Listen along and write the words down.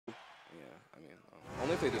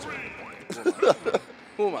if they deserve it.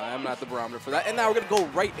 Who am I? I'm not the barometer for that. And now we're going to go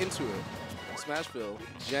right into it. Smashville,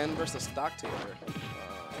 Jen versus StockTaker.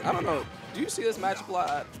 I don't know. Do you see this matchup a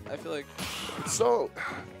lot? I feel like... So,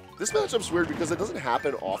 this matchup's weird because it doesn't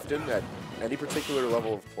happen often at any particular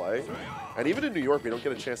level of play. And even in New York, we don't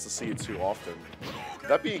get a chance to see it too often.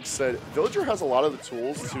 That being said, Villager has a lot of the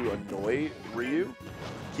tools to annoy Ryu,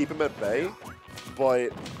 keep him at bay.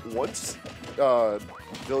 But once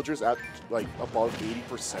Villager's at like above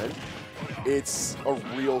 80%, it's a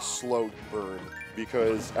real slow burn.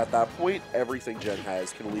 Because at that point, everything Jen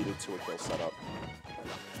has can lead into a kill setup.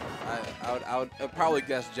 I would probably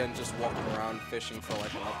guess Jen just walking around fishing for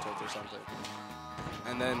like an up tilt or something.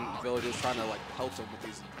 And then Villager's trying to like pelt him with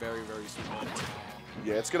these very, very sweet hits.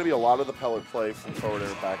 Yeah, it's going to be a lot of the pellet play from forward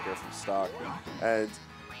air, back air from stock. And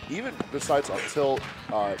even besides up tilt,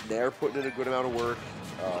 Nair putting in a good amount of work.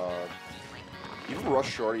 Even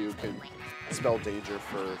Rush Shorty can spell danger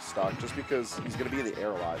for stock just because he's going to be in the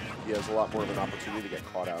air a lot. He has a lot more of an opportunity to get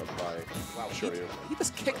caught out by Shoryu. He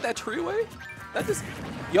just kicked that tree away? That just...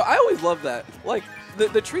 Yo, I always love that. Like,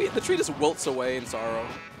 the tree just wilts away in sorrow.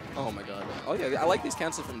 Oh my god. Oh yeah, I like these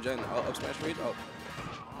cancels from Jen. Up smash rage. Oh.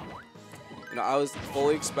 You know, I was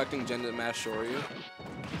fully expecting Jen to mash Shoryu.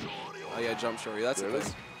 Oh yeah, jump Shoryu. That's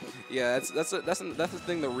the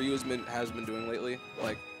thing that Ryu has been doing lately.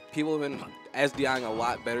 Like, people have been SDIing a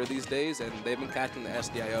lot better these days, and they've been catching the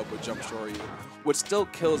SDI up with jump Shoryu, which still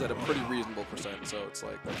kills at a pretty reasonable percent. So it's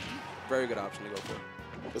like a very good option to go for.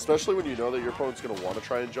 Especially when you know that your opponent's going to want to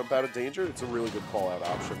try and jump out of danger, it's a really good call-out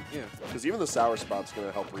option. Yeah. Because even the sour spot's going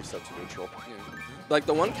to help reset to neutral. Yeah. Like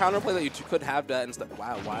the one counterplay that you could have that instead.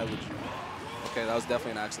 Wow, why would you? Okay, that was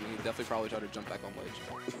definitely an accident. He definitely probably tried to jump back on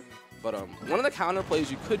ledge. But one of the counterplays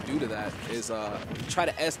you could do to that is try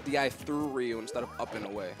to SDI through Ryu instead of up and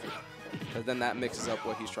away. Because then that mixes up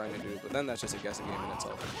what he's trying to do. But then that's just a guessing game in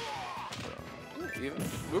itself. But, even.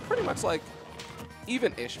 We're pretty much like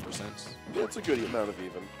even-ish percents. Yeah, it's a good amount of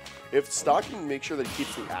even. If Stock can make sure that he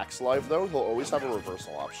keeps the Axe alive, though, he'll always have a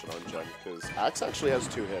reversal option on Jen, because Axe actually has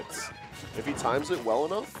 2 hits. If he times it well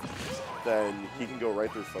enough, then he can go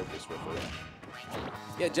right through focus with it.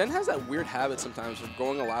 Yeah, Jen has that weird habit sometimes of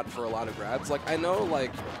going for a lot of grabs. Like, I know,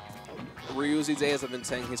 like, Ryu these days have been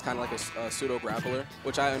saying he's kind of like a pseudo-grappler,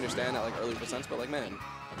 which I understand at, like, early percents, but, like, man,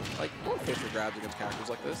 like, don't fish for grabs against characters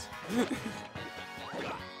like this.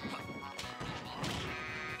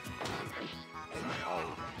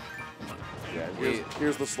 Yeah,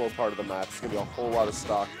 here's the slow part of the match. It's going to be a whole lot of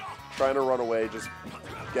Stock trying to run away, just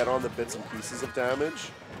get on the bits and pieces of damage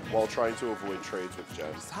while trying to avoid trades with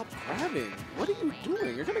Jen. Stop grabbing. What are you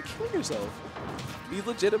doing? You're going to kill yourself. He's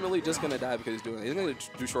legitimately just going to die because he's doing it. He's going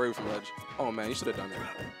to do Shoryu from ledge. Oh, man, you should have done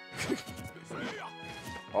that.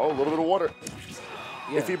 Oh, a little bit of water.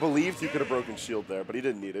 Yeah. If he believed, he could have broken shield there, but he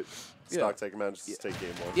didn't need it. StockTaker managed to take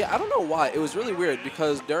game 1. Yeah, I don't know why. It was really weird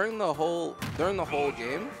because during the whole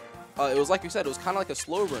game, it was like you said, it was kind of like a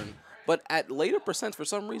slow burn. But at later percents, for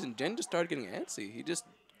some reason, Jen just started getting antsy. He just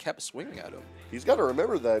kept swinging at him. He's got to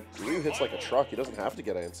remember that Ryu hits like a truck. He doesn't have to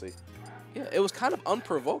get antsy. Yeah, it was kind of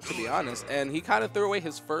unprovoked, to be honest. And he kind of threw away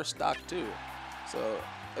his first stock, too. So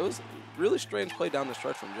it was really strange play down the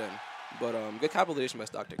stretch from Jen. But good capitalization by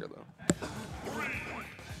StockTaker, though.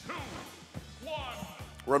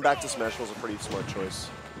 Run back to Smash was a pretty smart choice.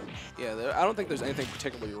 Yeah, I don't think there's anything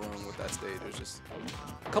particularly wrong with that stage. There's just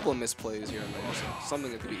a couple of misplays here and there, so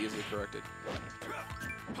something that could be easily corrected.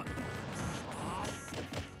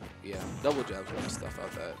 Yeah, double jabs are going to stuff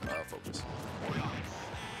out that focus.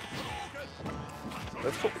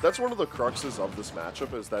 That's one of the cruxes of this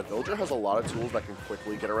matchup, is that Villager has a lot of tools that can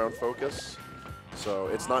quickly get around focus. So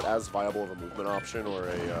it's not as viable of a movement option or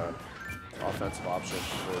a offensive option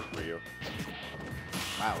for Ryu.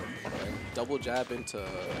 Wow. Okay. Double jab into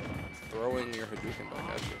throwing your Hadouken back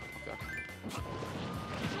at you. Okay.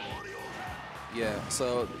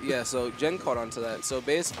 Yeah, so Jen caught onto that. So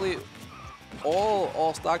basically,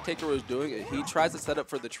 all StockTaker was doing, he tries to set up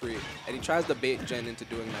for the tree, and he tries to bait Jen into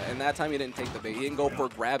doing that. And that time he didn't take the bait. He didn't go for a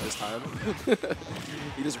grab this time.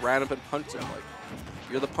 He just ran up and punched him. Like,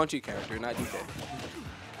 you're the punchy character, you're not DK.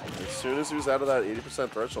 As soon as he was out of that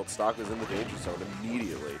 80% threshold, Stock was in the danger zone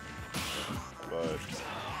immediately. But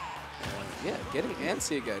yeah, getting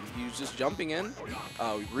antsy again. He was just jumping in.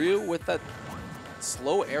 Ryu with that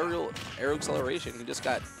slow aerial acceleration. He just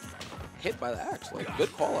got hit by the axe. Like, good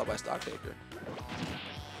call out by StockTaker.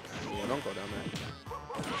 Yeah, don't go down there.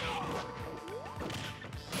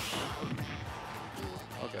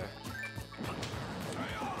 Okay.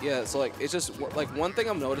 Yeah, so like it's just like one thing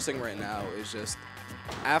I'm noticing right now is just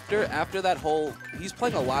after that whole, he's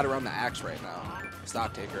playing a lot around the axe right now.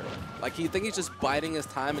 StockTaker. Like, he think he's just biding his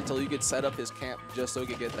time until he could set up his camp just so he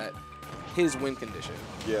could get his win condition.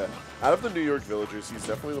 Yeah. Out of the New York villagers, he's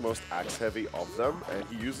definitely the most axe-heavy of them, and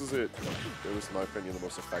he uses it, at least in my opinion, the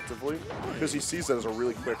most effectively, because he sees it as a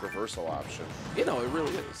really quick reversal option. You know, it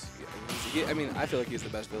really is. Yeah, I mean, I feel like he's the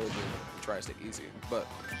best villager in Tri-State easy, but,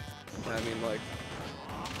 I mean, like,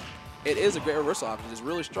 it is a great reversal option. It's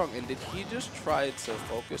really strong. And did he just try to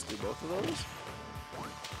focus through both of those?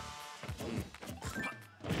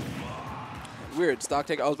 Weird.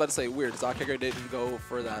 StockTaker. I was about to say weird. StockTaker didn't go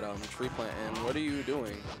for that tree plant. And what are you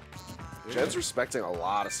doing? Jen's respecting a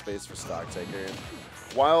lot of space for StockTaker.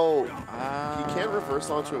 While he can't reverse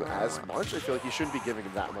onto him as much, I feel like he shouldn't be giving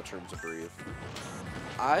him that much room to breathe.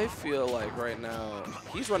 I feel like right now,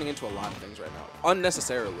 he's running into a lot of things right now.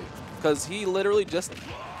 Unnecessarily. Because he literally just...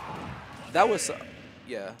 That was...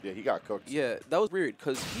 yeah. Yeah, he got cooked. Yeah, that was weird.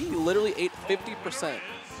 Because he literally ate 50%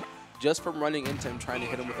 just from running into him trying to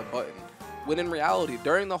hit him with a button. When in reality,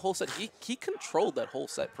 during the whole set, he controlled that whole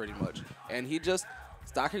set pretty much. And he just...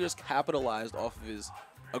 StockTaker just capitalized off of his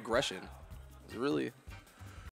aggression. It's really